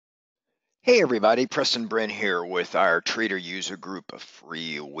Hey everybody, Preston Brent here with our trader user group of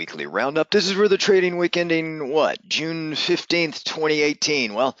free weekly roundup. This is for the trading week ending June 15th,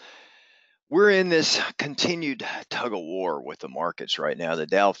 2018. Well, we're in this continued tug of war with the markets right now. The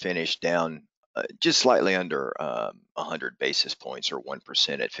Dow finished down just slightly under 100 basis points or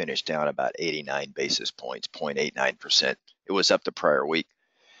 1%. It finished down about 89 basis points, 0.89%. It was up the prior week.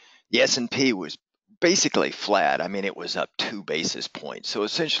 The S&P was basically flat. I mean, it was up 2 basis points, so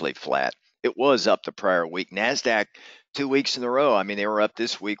essentially flat. It was up the prior week. NASDAQ 2 weeks in a row. I mean, they were up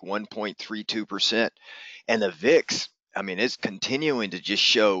this week 1.32%. And the VIX, I mean, it's continuing to just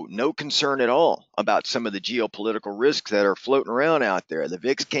show no concern at all about some of the geopolitical risks that are floating around out there. The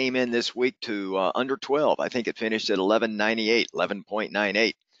VIX came in this week to under 12. I think it finished at 11.98,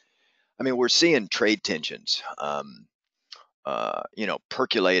 11.98. I mean, we're seeing trade tensions.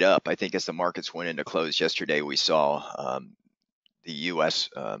 Percolate up. I think as the markets went into close yesterday, we saw the U.S.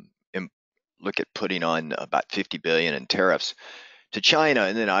 Look at putting on about 50 billion in tariffs to China,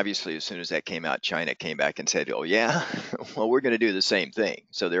 and then obviously as soon as that came out, China came back and said, "Oh yeah, well we're going to do the same thing."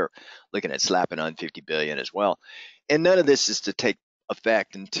 So they're looking at slapping on 50 billion as well, and none of this is to take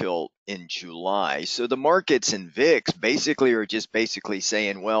effect until in July. So the markets and VIX basically are just basically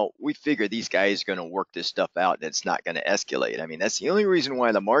saying, well, we figure these guys are going to work this stuff out and it's not going to escalate. I mean, that's the only reason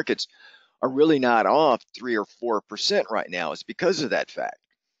why the markets are really not off 3 or 4% right now is because of that fact.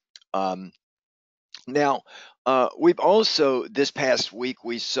 Now, we've also, this past week,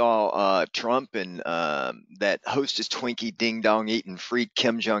 we saw Trump and that hostess Twinkie Ding Dong eating free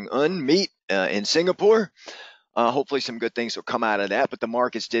Kim Jong Un meet in Singapore. Hopefully some good things will come out of that, but the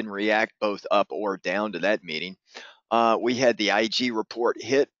markets didn't react both up or down to that meeting. We had the IG report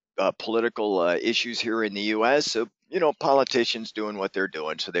hit, political issues here in the US. So, politicians doing what they're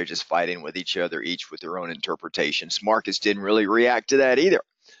doing. So they're just fighting with each other, each with their own interpretations. Markets didn't really react to that either.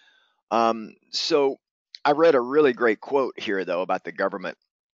 So I read a really great quote here, though, about the government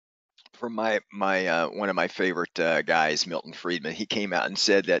from my one of my favorite guys, Milton Friedman. He came out and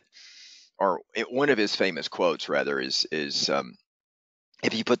said that, one of his famous quotes rather is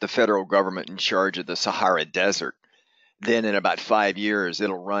if you put the federal government in charge of the Sahara Desert, then in about 5 years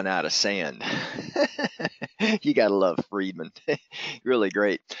it'll run out of sand. You gotta love Friedman. Really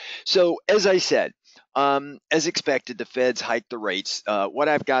great. So as I said, as expected, the Feds hiked the rates. What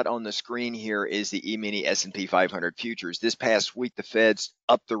I've got on the screen here is the E-mini S&P 500 futures. This past week, the Feds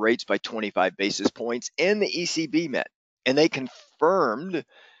upped the rates by 25 basis points, and the ECB met, and they confirmed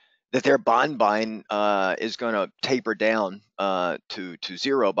that their bond buying is going to taper down to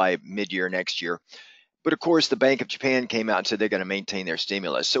zero by mid-year next year. But of course, the Bank of Japan came out and said they're going to maintain their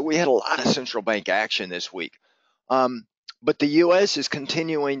stimulus. So we had a lot of central bank action this week. But the U.S. is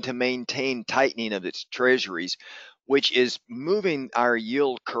continuing to maintain tightening of its treasuries, which is moving our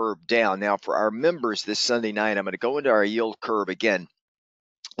yield curve down. Now, for our members this Sunday night, I'm going to go into our yield curve again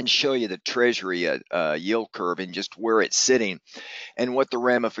and show you the treasury yield curve and just where it's sitting and what the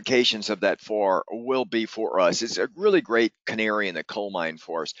ramifications of that for will be for us. It's a really great canary in the coal mine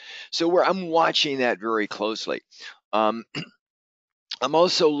for us. So I'm watching that very closely. I'm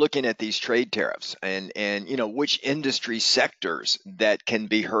also looking at these trade tariffs and which industry sectors that can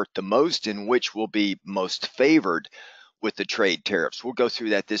be hurt the most and which will be most favored with the trade tariffs. We'll go through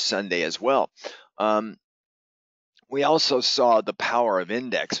that this Sunday as well. We also saw the power of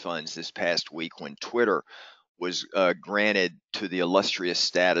index funds this past week when Twitter was granted to the illustrious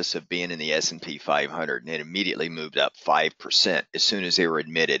status of being in the S&P 500, and it immediately moved up 5% as soon as they were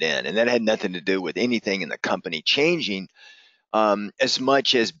admitted in. And that had nothing to do with anything in the company changing, as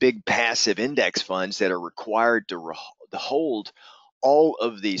much as big passive index funds that are required to hold all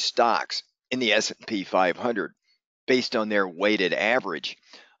of these stocks in the S&P 500 based on their weighted average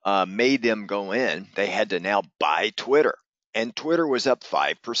made them go in. They had to now buy Twitter, and Twitter was up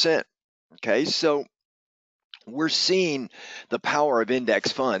 5%. Okay, so we're seeing the power of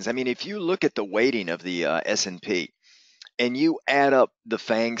index funds. I mean, if you look at the weighting of the S&P and you add up the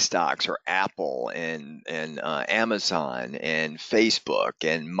FANG stocks or Apple and Amazon and Facebook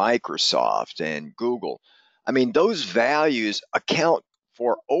and Microsoft and Google, I mean, those values account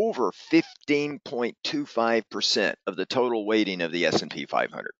for over 15.25% of the total weighting of the S&P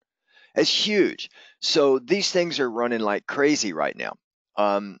 500. That's huge. So these things are running like crazy right now.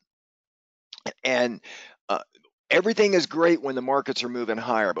 And everything is great when the markets are moving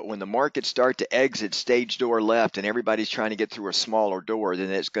higher, but when the markets start to exit stage door left and everybody's trying to get through a smaller door, then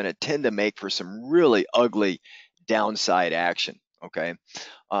it's going to tend to make for some really ugly downside action. Okay.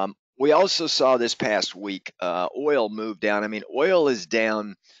 We also saw this past week oil move down. I mean, oil is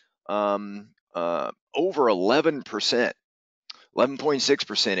down over 11%.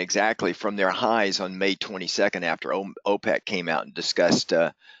 11.6% exactly from their highs on May 22nd after OPEC came out and discussed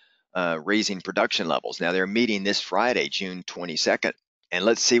raising production levels. Now they're meeting this Friday, June 22nd, and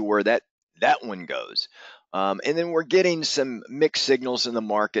let's see where that one goes. And then we're getting some mixed signals in the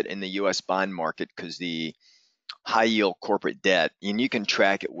market, in the U.S. bond market, because the high yield corporate debt, and you can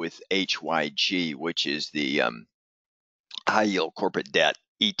track it with HYG, which is the high yield corporate debt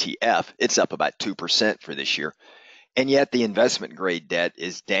ETF. It's up about 2% for this year. And yet the investment grade debt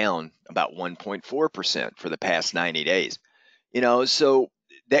is down about 1.4% for the past 90 days. So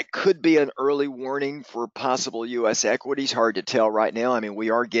that could be an early warning for possible US equities. Hard to tell right now. I mean,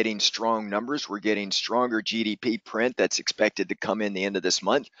 we are getting strong numbers. We're getting stronger GDP print that's expected to come in the end of this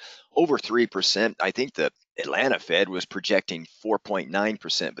month, over 3%. I think the Atlanta Fed was projecting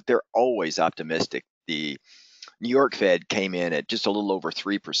 4.9%, but they're always optimistic. The New York Fed came in at just a little over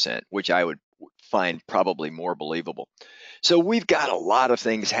 3%, which I would find probably more believable. So we've got a lot of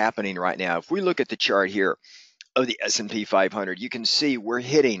things happening right now. If we look at the chart here of the S&P 500, you can see we're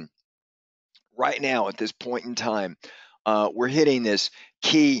hitting right now at this point in time, we're hitting this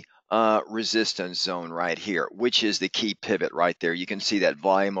key resistance zone right here, which is the key pivot right there. You can see that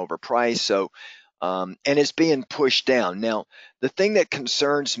volume over price. So, and it's being pushed down. Now, the thing that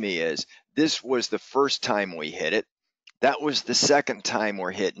concerns me is this was the first time we hit it. That was the second time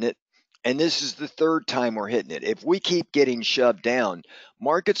we're hitting it. And this is the third time we're hitting it. If we keep getting shoved down,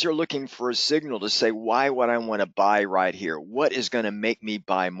 markets are looking for a signal to say, why would I want to buy right here? What is going to make me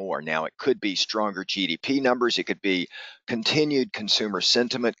buy more? Now, it could be stronger GDP numbers. It could be continued consumer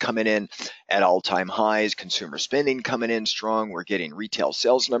sentiment coming in at all-time highs, consumer spending coming in strong. We're getting retail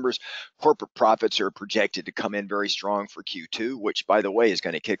sales numbers. Corporate profits are projected to come in very strong for Q2, which, by the way, is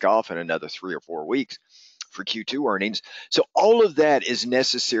going to kick off in another 3 or 4 weeks for Q2 earnings. So all of that is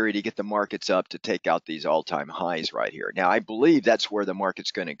necessary to get the markets up to take out these all-time highs right here. Now, I believe that's where the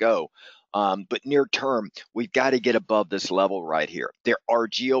market's going to go. But near term, we've got to get above this level right here. There are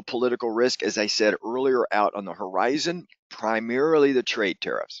geopolitical risks, as I said earlier, out on the horizon, primarily the trade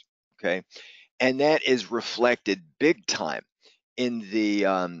tariffs. Okay. And that is reflected big time in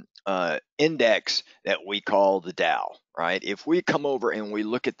the index that we call the Dow, right? If we come over and we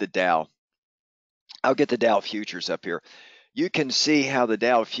look at the Dow, I'll get the Dow futures up here. You can see how the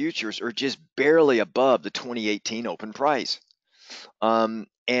Dow futures are just barely above the 2018 open price.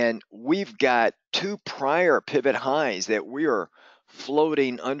 And we've got two prior pivot highs that we are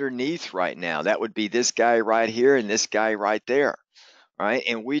floating underneath right now. That would be this guy right here and this guy right there, right?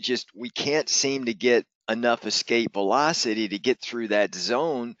 And we can't seem to get enough escape velocity to get through that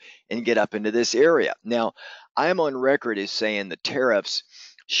zone and get up into this area. Now, I'm on record as saying the tariffs,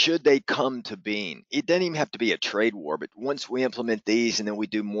 should they come to being, it doesn't even have to be a trade war, but once we implement these and then we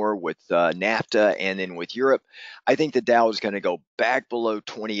do more with NAFTA and then with Europe, I think the Dow is going to go back below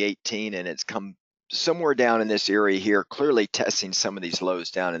 2018, and it's come somewhere down in this area here, clearly testing some of these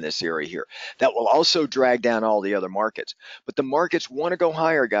lows down in this area here. That will also drag down all the other markets. But the markets want to go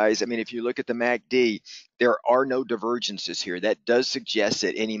higher, guys. I mean, if you look at the MACD, there are no divergences here. That does suggest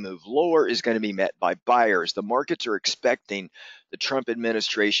that any move lower is going to be met by buyers. The markets are expecting the Trump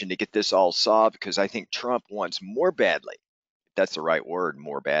administration to get this all solved, because I think Trump wants more badly. That's the right word,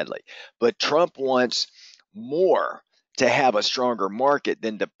 more badly. But Trump wants more to have a stronger market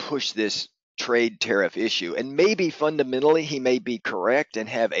than to push this trade tariff issue. And maybe fundamentally he may be correct and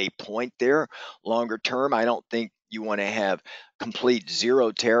have a point there. Longer term, I don't think you want to have complete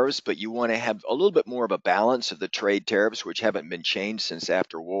zero tariffs, but you want to have a little bit more of a balance of the trade tariffs, which haven't been changed since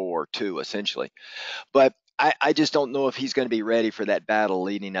after World War II, essentially. But I just don't know if he's going to be ready for that battle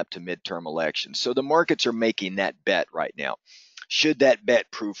leading up to midterm elections. So the markets are making that bet right now. Should that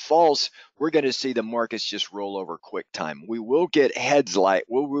bet prove false, we're going to see the markets just roll over quick time. We will get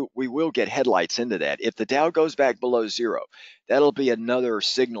we will get headlights into that. If the Dow goes back below zero, that'll be another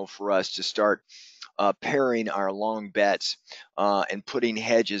signal for us to start pairing our long bets and putting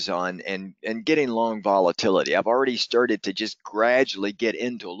hedges on and getting long volatility. I've already started to just gradually get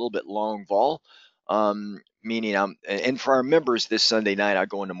into a little bit long vol. Meaning and for our members this Sunday night, I'll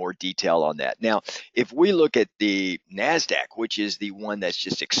go into more detail on that. Now, if we look at the NASDAQ, which is the one that's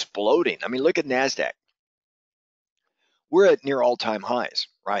just exploding. I mean, look at NASDAQ. We're at near all-time highs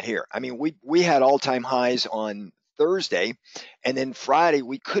right here. I mean, we had all-time highs on Thursday, and then Friday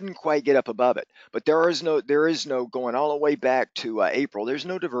we couldn't quite get up above it. But there is no going all the way back to April. There's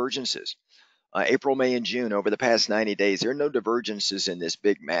no divergences. April, May, and June over the past 90 days, there are no divergences in this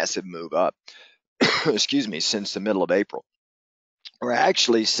big, massive move up. Excuse me, since the middle of April, or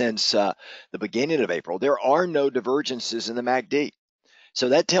actually since the beginning of April, there are no divergences in the MACD. So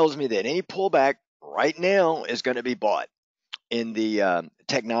that tells me that any pullback right now is going to be bought. in the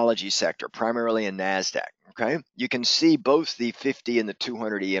technology sector, primarily in NASDAQ. Okay, you can see both the 50 and the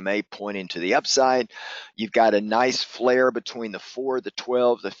 200 EMA pointing to the upside. You've got a nice flare between the 4, the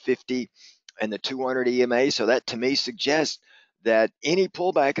 12, the 50, and the 200 EMA. So that to me suggests that any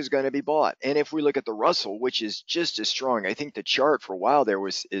pullback is going to be bought. And if we look at the Russell, which is just as strong, I think the chart for a while there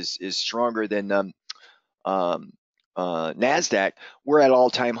is stronger than NASDAQ. We're at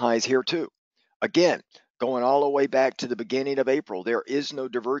all-time highs here too. Again, going all the way back to the beginning of April, there is no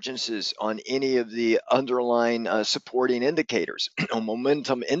divergences on any of the underlying supporting indicators,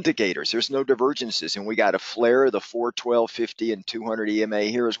 momentum indicators. There's no divergences, and we got a flare of the 4, 12, 50, and 200 EMA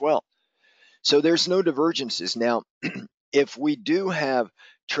here as well. So there's no divergences. Now, if we do have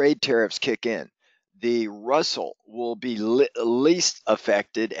trade tariffs kick in, the Russell will be least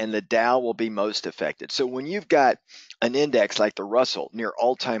affected and the Dow will be most affected. So when you've got an index like the Russell near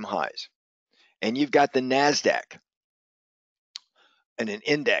all-time highs, and you've got the NASDAQ and an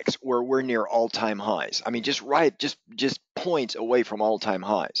index where we're near all-time highs. I mean, just points away from all-time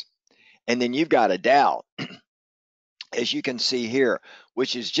highs. And then you've got a Dow, as you can see here,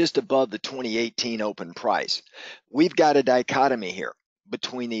 which is just above the 2018 open price. We've got a dichotomy here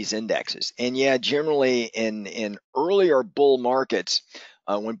between these indexes. And yeah, generally in earlier bull markets,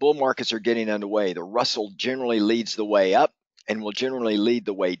 when bull markets are getting underway, the Russell generally leads the way up and will generally lead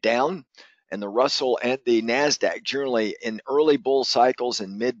the way down. And the Russell and the NASDAQ generally in early bull cycles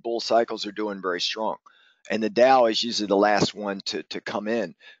and mid bull cycles are doing very strong. And the Dow is usually the last one to come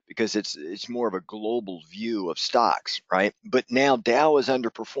in because it's more of a global view of stocks, right? But now Dow is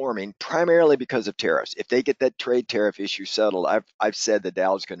underperforming primarily because of tariffs. If they get that trade tariff issue settled, I've said the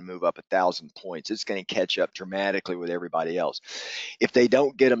Dow is going to move up 1,000 points. It's going to catch up dramatically with everybody else. If they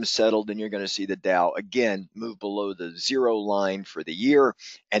don't get them settled, then you're going to see the Dow again move below the zero line for the year,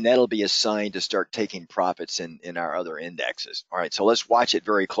 and that'll be a sign to start taking profits in our other indexes. All right, so let's watch it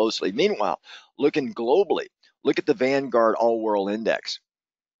very closely. Meanwhile, looking globally, look at the Vanguard All World Index.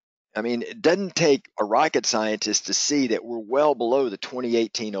 I mean, it doesn't take a rocket scientist to see that we're well below the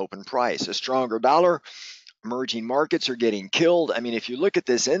 2018 open price. A stronger dollar, emerging markets are getting killed. I mean, if you look at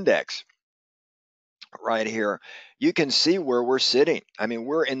this index right here, you can see where we're sitting. I mean,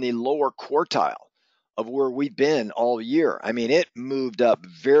 we're in the lower quartile of where we've been all year. I mean, it moved up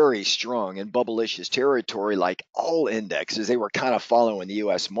very strong in bubblicious territory like all indexes. They were kind of following the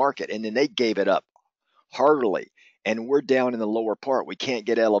US market, and then they gave it up heartily. And we're down in the lower part. We can't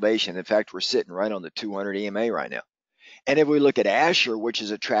get elevation. In fact, we're sitting right on the 200 EMA right now. And if we look at Asher, which is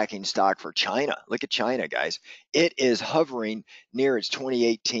a tracking stock for China, look at China, guys. It is hovering near its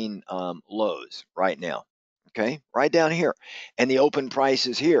 2018 lows right now. Okay, right down here. And the open price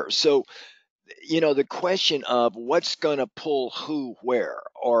is here. So, the question of what's going to pull who where,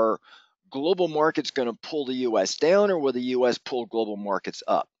 are global markets going to pull the U.S. down, or will the U.S. pull global markets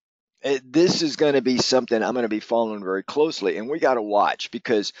up? This is going to be something I'm going to be following very closely, and we got to watch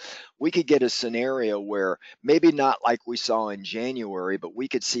because we could get a scenario where maybe not like we saw in January, but we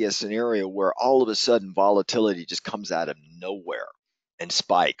could see a scenario where all of a sudden volatility just comes out of nowhere and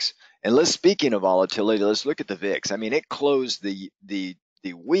spikes. And speaking of volatility, let's look at the VIX. I mean, it closed the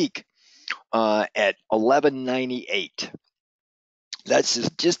week at 1198. That's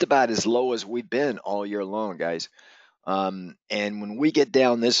just about as low as we've been all year long, guys. And when we get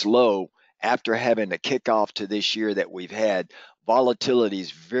down this low, after having a kickoff to this year that we've had, volatility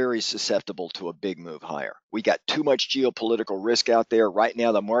is very susceptible to a big move higher. We got too much geopolitical risk out there. Right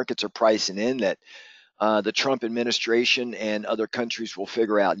now, the markets are pricing in that the Trump administration and other countries will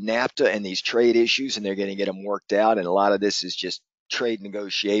figure out NAFTA and these trade issues, and they're going to get them worked out. And a lot of this is just trade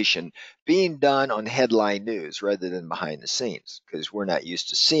negotiation being done on headline news rather than behind the scenes, because we're not used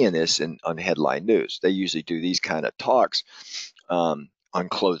to seeing this on headline news. They usually do these kind of talks on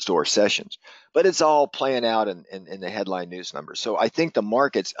closed door sessions, but it's all playing out in the headline news numbers. So I think the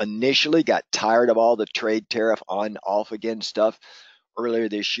markets initially got tired of all the trade tariff on off again stuff earlier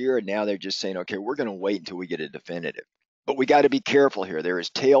this year, and now they're just saying, okay, we're going to wait until we get a definitive. But we got to be careful here. There is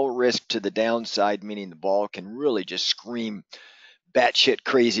tail risk to the downside, meaning the ball can really just scream batshit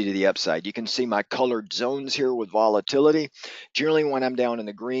crazy to the upside. You can see my colored zones here with volatility. Generally, when I'm down in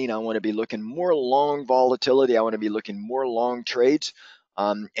the green, I want to be looking more long volatility. I want to be looking more long trades.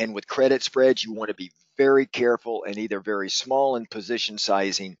 And with credit spreads, you want to be very careful and either very small in position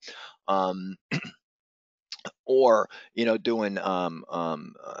sizing, or doing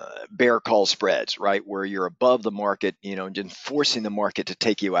bear call spreads, right, where you're above the market, just forcing the market to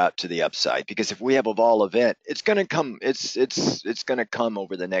take you out to the upside. Because if we have a vol event, it's going to come. It's going to come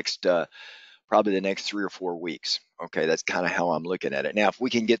over the next probably the next 3 or 4 weeks. Okay, that's kind of how I'm looking at it. Now, if we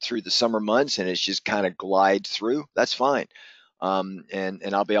can get through the summer months and it's just kind of glide through, that's fine.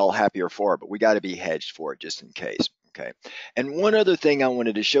 and I'll be all happier for it. But we got to be hedged for it just in case. Okay. And one other thing I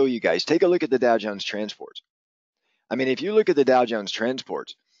wanted to show you guys: take a look at the Dow Jones Transports. I mean, if you look at the Dow Jones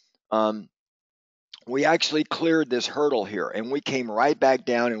Transports, um, we actually cleared this hurdle here, and we came right back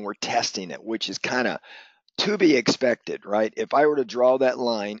down, and we're testing it, which is kind of to be expected, right? If I were to draw that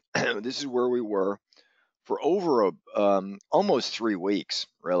line, this is where we were for over almost 3 weeks,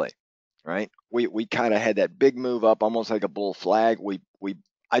 really, right? We kind of had that big move up, almost like a bull flag.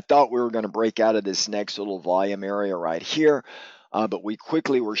 I thought we were going to break out of this next little volume area right here, but we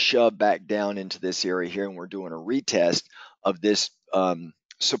quickly were shoved back down into this area here, and we're doing a retest of this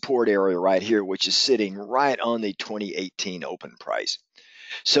support area right here, which is sitting right on the 2018 open price.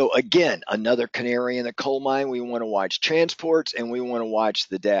 So again, another canary in the coal mine. We want to watch transports, and we want to watch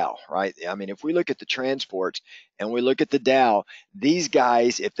the Dow, right? I mean, if we look at the transports and we look at the Dow, these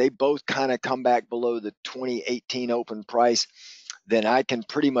guys, if they both kind of come back below the 2018 open price, then I can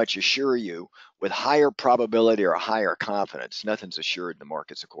pretty much assure you with higher probability or higher confidence, nothing's assured in the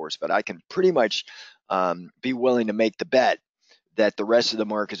markets, of course, but I can pretty much be willing to make the bet that the rest of the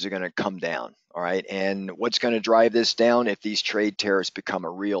markets are going to come down. All right. And what's going to drive this down if these trade tariffs become a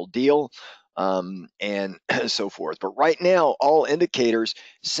real deal, and so forth. But right now, all indicators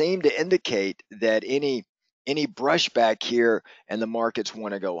seem to indicate that any brushback here and the markets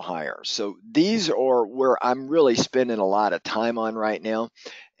want to go higher. So these are where I'm really spending a lot of time on right now.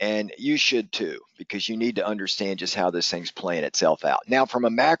 And you should too, because you need to understand just how this thing's playing itself out. Now, from a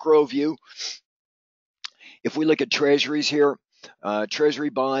macro view, if we look at treasuries here, treasury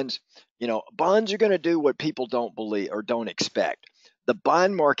bonds, bonds are going to do what people don't believe or don't expect. The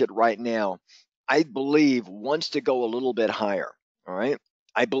bond market right now, I believe, wants to go a little bit higher. All right.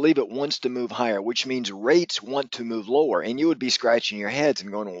 I believe it wants to move higher, which means rates want to move lower. And you would be scratching your heads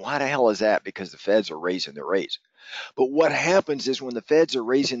and going, well, why the hell is that? Because the feds are raising their rates. But what happens is when the feds are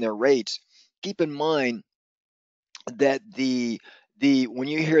raising their rates, keep in mind that the when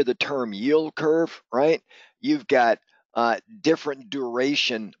you hear the term yield curve, right? You've got different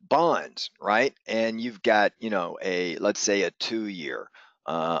duration bonds, right? And you've got let's say a 2-year,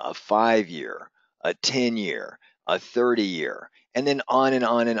 a 5-year, a 10-year, a 30-year, and then on and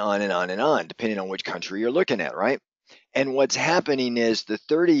on and on and on and on, depending on which country you're looking at, right? And what's happening is the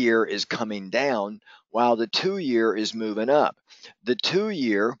 30-year is coming down while the 2-year is moving up. The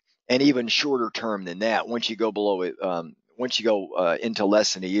 2-year, and even shorter term than that, once you go below it, once you go into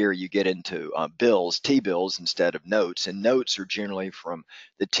less than a year, you get into bills, T-bills instead of notes. And notes are generally from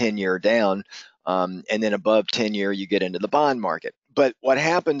the 10-year down. And then above 10-year, you get into the bond market. But what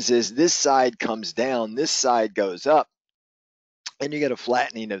happens is this side comes down, this side goes up, and you get a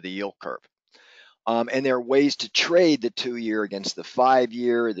flattening of the yield curve. And there are ways to trade the 2-year against the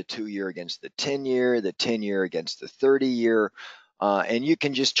 5-year, the 2-year against the 10-year, the 10-year against the 30-year. And you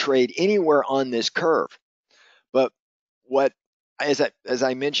can just trade anywhere on this curve. But as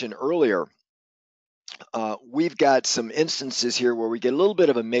I mentioned earlier, we've got some instances here where we get a little bit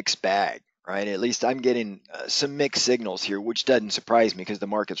of a mixed bag, right? At least I'm getting some mixed signals here, which doesn't surprise me because the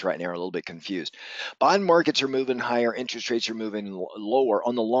markets right now are a little bit confused. Bond markets are moving higher, interest rates are moving lower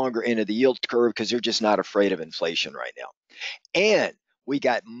on the longer end of the yield curve because they're just not afraid of inflation right now. And we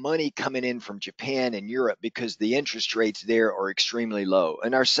got money coming in from Japan and Europe because the interest rates there are extremely low.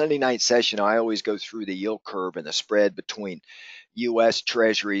 In our Sunday night session, I always go through the yield curve and the spread between US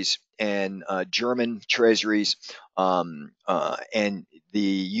treasuries and German treasuries, and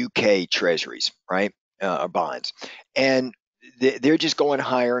the UK treasuries, right? Bonds. And they're just going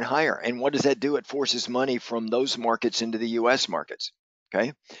higher and higher. And what does that do? It forces money from those markets into the US markets.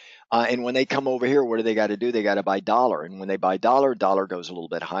 Okay. And when they come over here, what do they got to do? They got to buy dollar. And when they buy dollar, dollar goes a little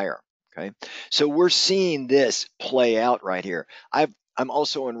bit higher. Okay. So we're seeing this play out right here. I'm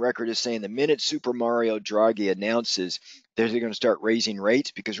also on record as saying the minute Super Mario Draghi announces they're going to start raising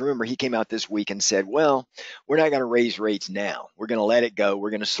rates, because remember, he came out this week and said, well, we're not going to raise rates now. We're going to let it go. We're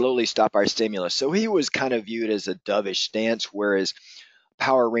going to slowly stop our stimulus. So he was kind of viewed as a dovish stance, whereas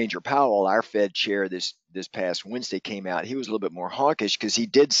Power Ranger Powell, our Fed chair, this past Wednesday came out. He was a little bit more hawkish because he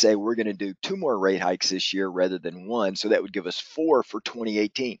did say we're going to do 2 more rate hikes this year rather than 1. So that would give us 4 for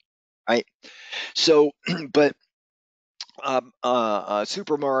 2018, right? So, but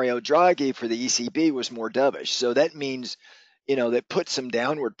Super Mario Draghi for the ECB was more dovish. So that means, that puts some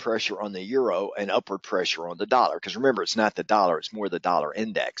downward pressure on the euro and upward pressure on the dollar. Because remember, it's not the dollar, it's more the dollar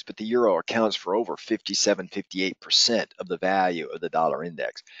index. But the euro accounts for over 57, 58% of the value of the dollar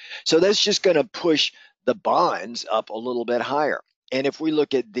index. So that's just going to push the bonds up a little bit higher. And if we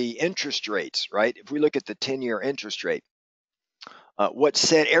look at the interest rates, right? If we look at the 10-year interest rate, what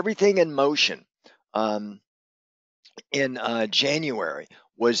set everything in motion, in January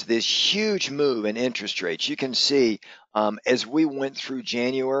was this huge move in interest rates. You can see as we went through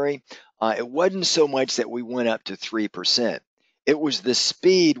January, it wasn't so much that we went up to 3%. It was the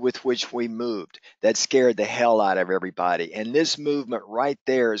speed with which we moved that scared the hell out of everybody. And this movement right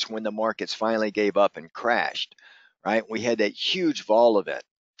there is when the markets finally gave up and crashed, right? We had that huge vol event.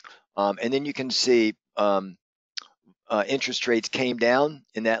 And then you can see interest rates came down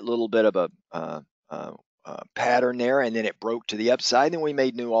in that little bit of a pattern there, and then it broke to the upside. And we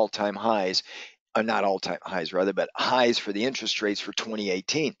made new all-time highs, not all-time highs rather, but highs for the interest rates for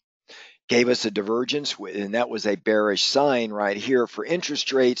 2018. Gave us a divergence, and that was a bearish sign right here for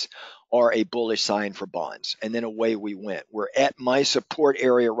interest rates or a bullish sign for bonds. And then away we went. We're at my support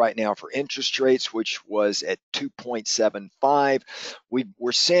area right now for interest rates, which was at 2.75.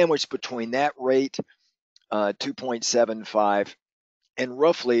 We're sandwiched between that rate, 2.75, and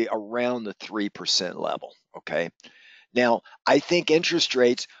roughly around the 3% level. Okay. Now, I think interest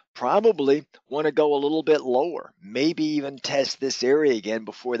rates probably want to go a little bit lower, maybe even test this area again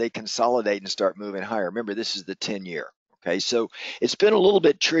before they consolidate and start moving higher. Remember, this is the 10-year. Okay. So it's been a little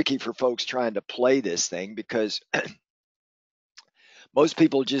bit tricky for folks trying to play this thing because most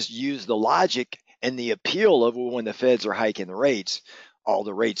people just use the logic and the appeal of, well, when the feds are hiking the rates, all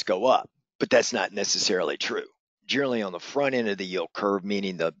the rates go up. But that's not necessarily true. Generally on the front end of the yield curve,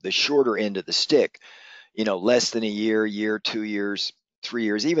 meaning the shorter end of the stick, less than a year, 2 years, 3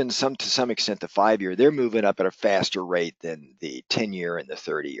 years, even to some extent the 5-year, they're moving up at a faster rate than the 10-year and the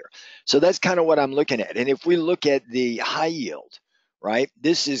 30-year. So that's kind of what I'm looking at. And if we look at the high yield, right,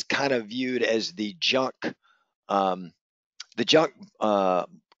 this is kind of viewed as the junk, um,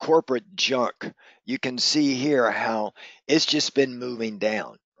 corporate junk. You can see here how it's just been moving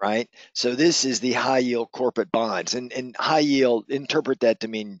down, right? So this is the high yield corporate bonds, and high yield, interpret that to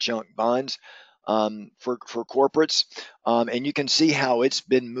mean junk bonds for corporates. And you can see how it's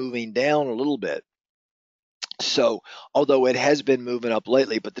been moving down a little bit. So although it has been moving up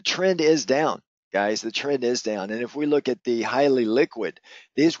lately, but the trend is down, guys. The trend is down. And if we look at the highly liquid,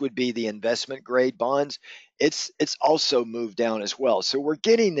 these would be the investment grade bonds. It's also moved down as well. So we're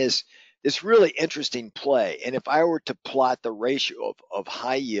getting this really interesting play. And if I were to plot the ratio of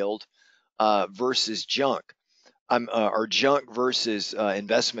high yield versus junk, or junk versus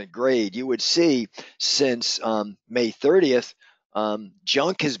investment grade, you would see since May 30th,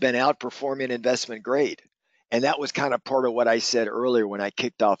 junk has been outperforming investment grade. And that was kind of part of what I said earlier when I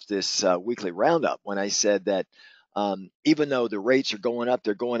kicked off this weekly roundup, when I said that even though the rates are going up,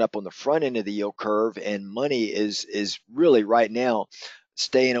 they're going up on the front end of the yield curve, and money is really right now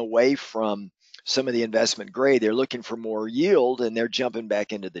staying away from some of the investment grade. They're looking for more yield, and they're jumping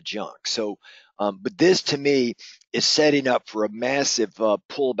back into the junk. So, but this to me is setting up for a massive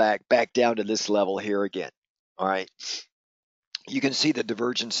pullback back down to this level here again. All right. You can see the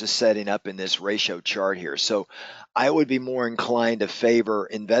divergence is setting up in this ratio chart here. So I would be more inclined to favor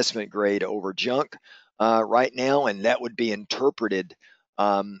investment grade over junk right now, and that would be interpreted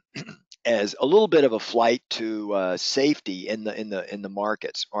as a little bit of a flight to safety in the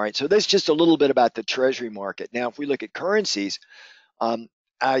markets. All right. So that's just a little bit about the treasury market. Now, if we look at currencies,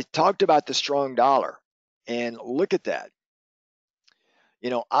 I talked about the strong dollar, and look at that.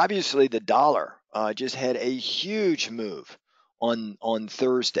 Obviously the dollar just had a huge move on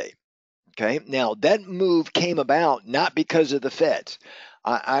Thursday. Okay, now that move came about not because of the Feds.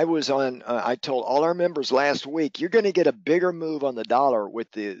 I told all our members last week, you're going to get a bigger move on the dollar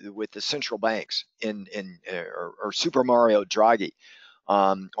with the central banks or Super Mario Draghi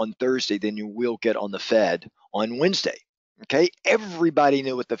on Thursday than you will get on the Fed on Wednesday. Okay, everybody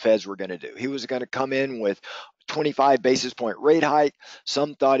knew what the Feds were going to do. He was going to come in with 25 basis point rate hike.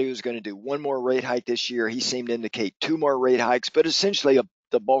 Some thought he was going to do one more rate hike this year. He seemed to indicate two more rate hikes, but essentially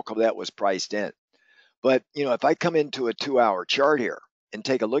the bulk of that was priced in. But if I come into a 2-hour chart here and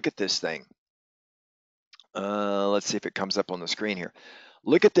take a look at this thing, let's see if it comes up on the screen here.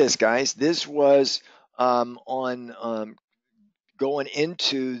 Look at this, guys. This was on going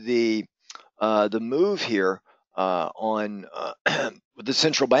into the move here on the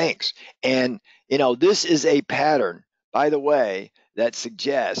central banks. And, this is a pattern, by the way, that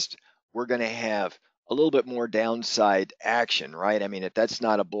suggests we're going to have a little bit more downside action, right? I mean, if that's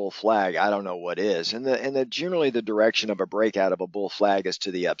not a bull flag, I don't know what is. And generally the direction of a breakout of a bull flag is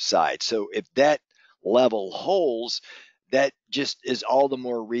to the upside. So if that level holds, that just is all the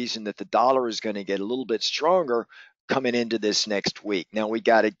more reason that the dollar is going to get a little bit stronger coming into this next week. Now we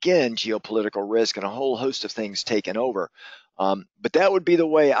got, again, geopolitical risk and a whole host of things taken over. But that would be the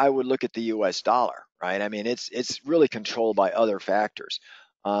way I would look at the US dollar, right? I mean, it's really controlled by other factors.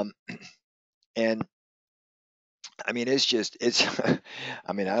 And I mean, it's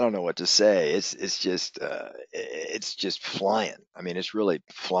I mean, I don't know what to say. It's just flying. I mean, it's really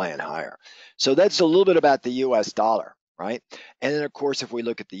flying higher. So that's a little bit about the US dollar, right? And then of course if we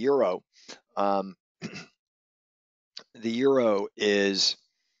look at the euro, um, the euro is,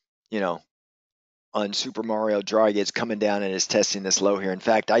 you know, on Super Mario Draghi, it's coming down and it's testing this low here. In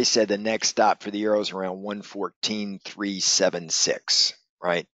fact, I said the next stop for the euro is around 114.376,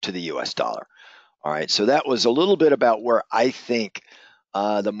 right, to the US dollar. All right, so that was a little bit about where I think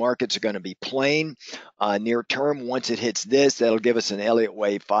the markets are going to be playing near term. Once it hits this, that'll give us an Elliott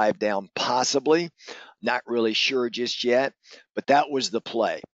wave 5 down, possibly. Not really sure just yet, but that was the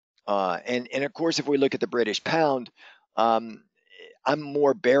play. And of course, if we look at the British pound, um, I'm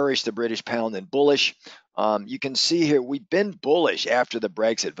more bearish the British pound than bullish. You can see here we've been bullish after the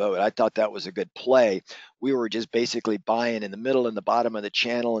Brexit vote. I thought that was a good play. We were just basically buying in the middle and the bottom of the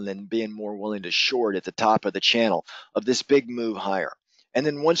channel and then being more willing to short at the top of the channel of this big move higher. And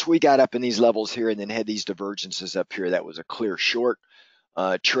then once we got up in these levels here and then had these divergences up here, that was a clear short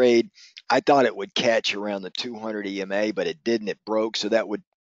trade. I thought it would catch around the 200 EMA, but it didn't. It broke. So that would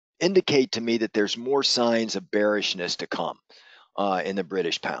indicate to me that there's more signs of bearishness to come in the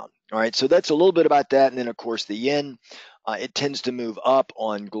British pound. All right, so that's a little bit about that. And then, of course, the yen, it tends to move up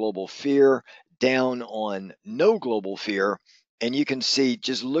on global fear, down on no global fear. And you can see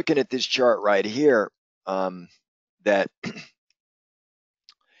just looking at this chart right here that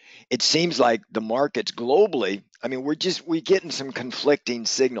it seems like the markets globally, I mean, we're getting some conflicting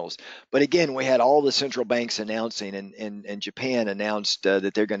signals. But again, we had all the central banks announcing, and Japan announced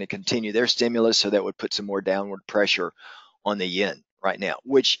that they're going to continue their stimulus, so that would put some more downward pressure on the yen right now,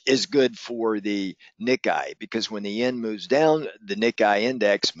 which is good for the Nikkei, because when the yen moves down, the Nikkei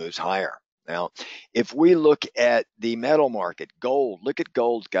index moves higher. Now, if we look at the metal market, gold, look at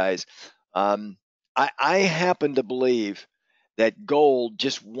gold, guys. I happen to believe that gold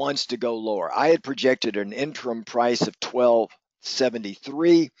just wants to go lower. I had projected an interim price of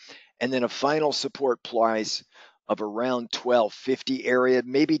 1273 and then a final support price of around 1250 area,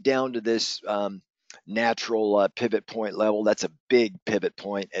 maybe down to this natural pivot point level. That's a big pivot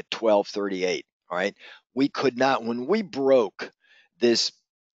point at 1238. All right. We could not, when we broke this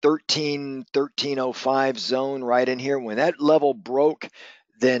 1305 zone right in here, when that level broke,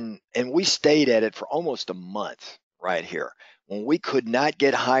 then, and we stayed at it for almost a month right here. When we could not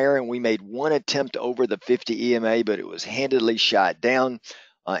get higher, and we made one attempt over the 50 EMA, but it was handedly shot down.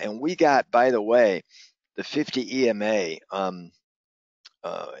 And we got, by the way, the 50 EMA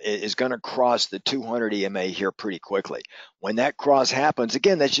is going to cross the 200 EMA here pretty quickly. When that cross happens,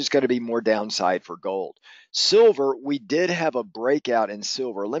 again, that's just going to be more downside for gold. Silver, we did have a breakout in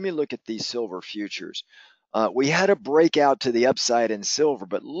silver. Let me look at these silver futures. We had a breakout to the upside in silver,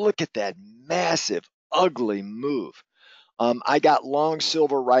 but look at that massive, ugly move. I got long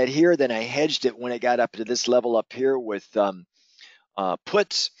silver right here. Then I hedged it when it got up to this level up here with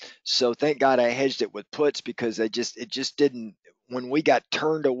puts. So thank God I hedged it with puts, because it just didn't. When we got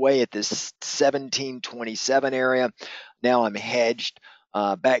turned away at this 1727 area, now I'm hedged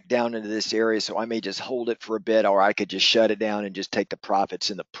back down into this area. So I may just hold it for a bit, or I could just shut it down and just take the profits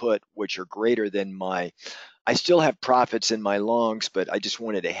in the put, which are greater than my. I still have profits in my longs, but I just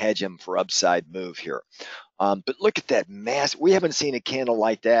wanted to hedge them for upside move here. But look at that mass. We haven't seen a candle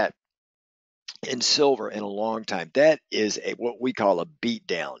like that in silver in a long time. That is what we call a beat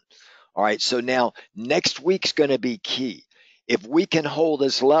down. All right, so now next week's going to be key. If we can hold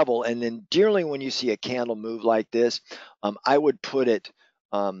this level, and then generally when you see a candle move like this, I would put it,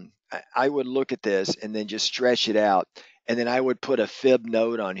 I would look at this and then just stretch it out. And then I would put a fib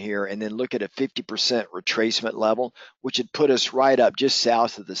node on here and then look at a 50% retracement level, which would put us right up just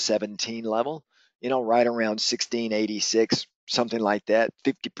south of the 17 level, right around 1686, something like that,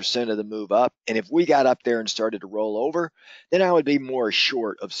 50% of the move up. And if we got up there and started to roll over, then I would be more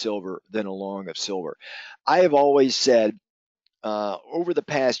short of silver than a long of silver. I have always said over the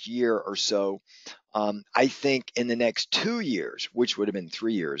past year or so, I think in the next 2 years, which would have been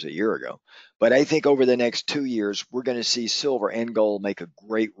 3 years a year ago, but I think over the next 2 years, we're going to see silver and gold make a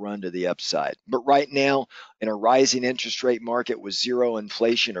great run to the upside. But right now, in a rising interest rate market with zero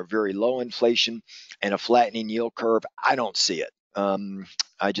inflation or very low inflation and a flattening yield curve, I don't see it.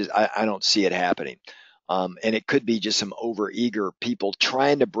 I don't see it happening. And it could be just some overeager people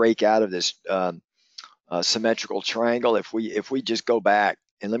trying to break out of this symmetrical triangle. If we just go back,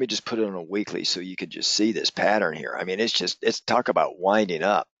 and let me just put it on a weekly so you can just see this pattern here. I mean, it's talk about winding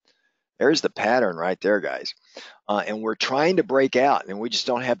up. There's the pattern right there, guys. And we're trying to break out, and we just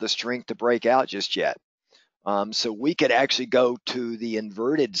don't have the strength to break out just yet. So we could actually go to the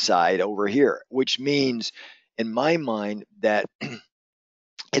inverted side over here, which means in my mind that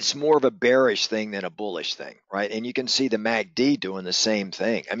it's more of a bearish thing than a bullish thing, right? And you can see the MACD doing the same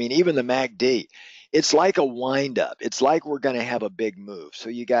thing. I mean, even the MACD, it's like a wind up. It's like we're going to have a big move. So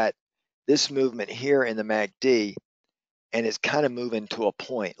you got this movement here in the MACD, and it's kind of moving to a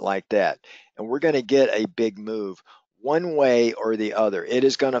point like that. And we're going to get a big move one way or the other. It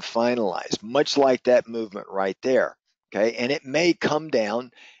is going to finalize, much like that movement right there. Okay. And it may come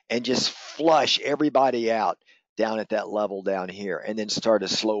down and just flush everybody out down at that level down here and then start a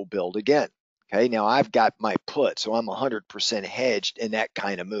slow build again. Okay. Now I've got my put, so I'm 100% hedged in that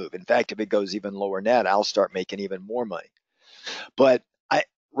kind of move. In fact, if it goes even lower than that, I'll start making even more money. But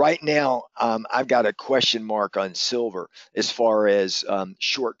right now, I've got a question mark on silver as far as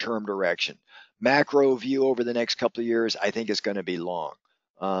short-term direction. Macro view over the next couple of years, I think is going to be long,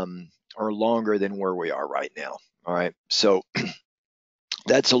 or longer than where we are right now. All right, so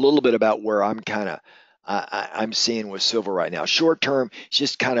that's a little bit about where I'm kind of I'm seeing with silver right now. Short term, it's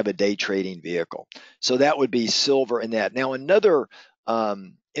just kind of a day trading vehicle. So that would be silver and that. Now another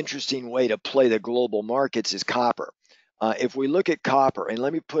interesting way to play the global markets is copper. If we look at copper, and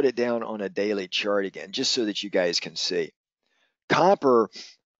let me put it down on a daily chart again, just so that you guys can see. Copper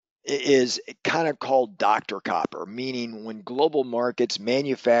is kind of called Dr. Copper, meaning when global markets,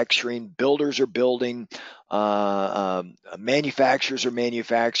 manufacturing, builders are building, manufacturers are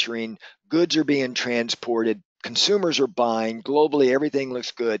manufacturing, goods are being transported, consumers are buying, globally everything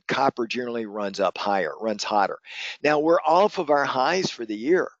looks good, copper generally runs up higher, runs hotter. Now we're off of our highs for the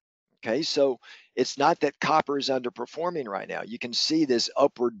year. Okay, so it's not that copper is underperforming right now. You can see this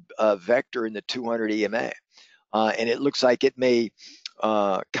upward vector in the 200 EMA. And it looks like it may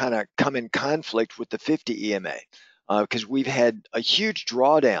kind of come in conflict with the 50 EMA because we've had a huge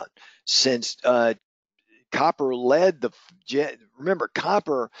drawdown since copper led the. Remember,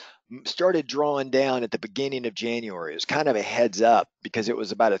 copper started drawing down at the beginning of January. It was kind of a heads up because it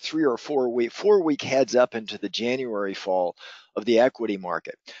was about a 4 week heads up into the January fall of the equity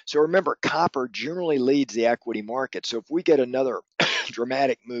market. So remember, copper generally leads the equity market. So if we get another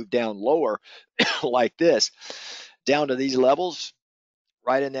dramatic move down lower like this, down to these levels,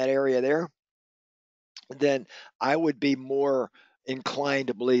 right in that area there, then I would be more inclined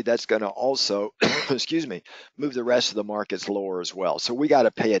to believe that's going to also, excuse me, move the rest of the markets lower as well. So we got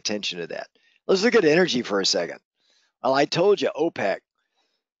to pay attention to that. Let's look at energy for a second. Well, I told you OPEC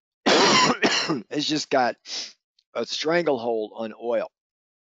has just got a stranglehold on oil.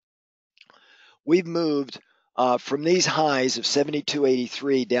 We've moved from these highs of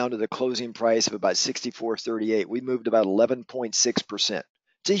 72.83 down to the closing price of about 64.38. We moved about 11.6%.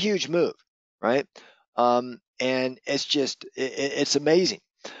 It's a huge move, right? And it's just, it's amazing.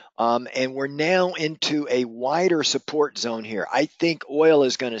 And we're now into a wider support zone here. I think oil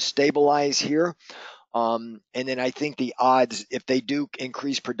is going to stabilize here. And then I think the odds, if they do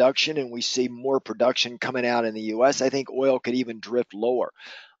increase production and we see more production coming out in the US, I think oil could even drift lower.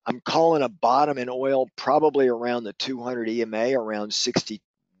 I'm calling a bottom in oil probably around the 200 EMA, around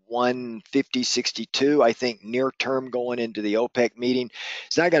 61.50, 62. I think near term going into the OPEC meeting,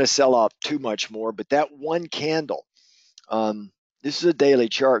 it's not going to sell off too much more, but that one candle, this is a daily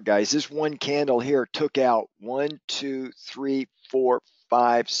chart, guys. This one candle here took out 1, 2, 3, 4,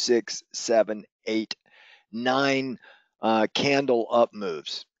 5, 6, 7, 8, 9 candle up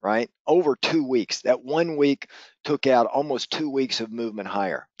moves, right? Over 2 weeks. That 1 week took out almost 2 weeks of movement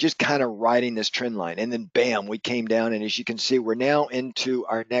higher, just kind of riding this trend line. And then bam, we came down. And as you can see, we're now into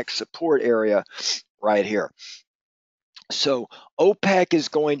our next support area right here. So OPEC is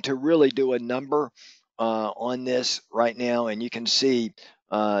going to really do a number on this right now. And you can see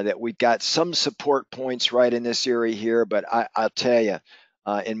that we've got some support points right in this area here. But I'll tell you,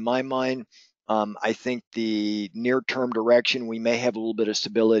 in my mind, I think the near-term direction, we may have a little bit of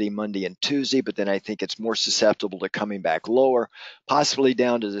stability Monday and Tuesday, but then I think it's more susceptible to coming back lower, possibly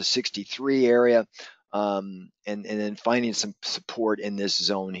down to the 63 area, and then finding some support in this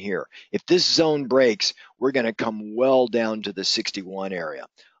zone here. If this zone breaks, we're going to come well down to the 61 area.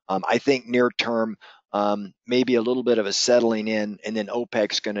 I think near-term, maybe a little bit of a settling in, and then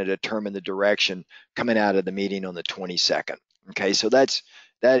OPEC's going to determine the direction coming out of the meeting on the 22nd. Okay, so that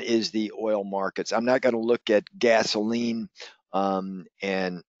is the oil markets. I'm not going to look at gasoline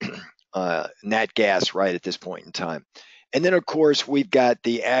and nat gas right at this point in time. And then, of course, we've got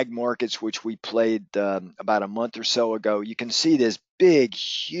the ag markets, which we played about a month or so ago. You can see this big,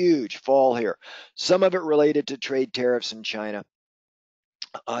 huge fall here. Some of it related to trade tariffs in China.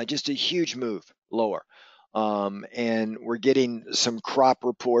 Just a huge move lower. And we're getting some crop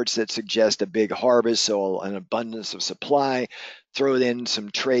reports that suggest a big harvest, so an abundance of supply. Throw in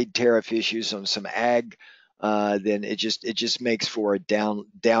some trade tariff issues on some ag then it just makes for a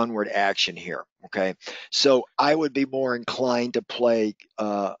downward action here. Okay, so I would be more inclined to play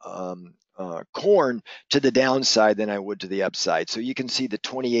corn to the downside than I would to the upside. So you can see the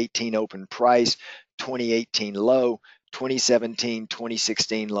 2018 open price, 2018 low, 2017,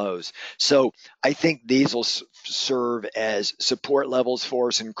 2016 lows. So I think these will serve as support levels for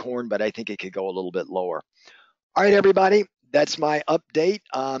us in corn, but I think it could go a little bit lower. All right, everybody. That's my update.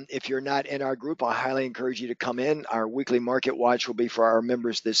 If you're not in our group, I highly encourage you to come in. Our weekly market watch will be for our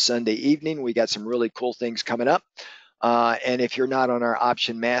members this Sunday evening. We got some really cool things coming up. And if you're not on our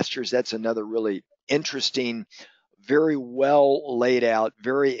option masters, that's another really interesting, very well laid out,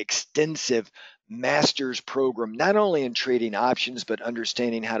 very extensive master's program, not only in trading options, but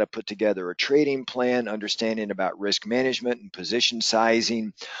understanding how to put together a trading plan, understanding about risk management and position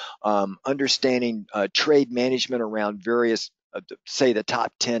sizing, understanding trade management around various say the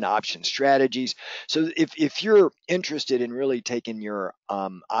top 10 option strategies. So if you're interested in really taking your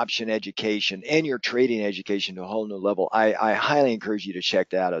option education and your trading education to a whole new level, I highly encourage you to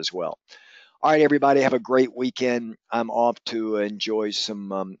check that as well. All right, everybody, have a great weekend. I'm off to enjoy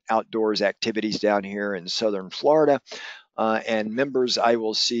some outdoors activities down here in southern Florida. And members, I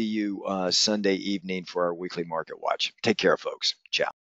will see you Sunday evening for our weekly market watch. Take care, folks. Ciao.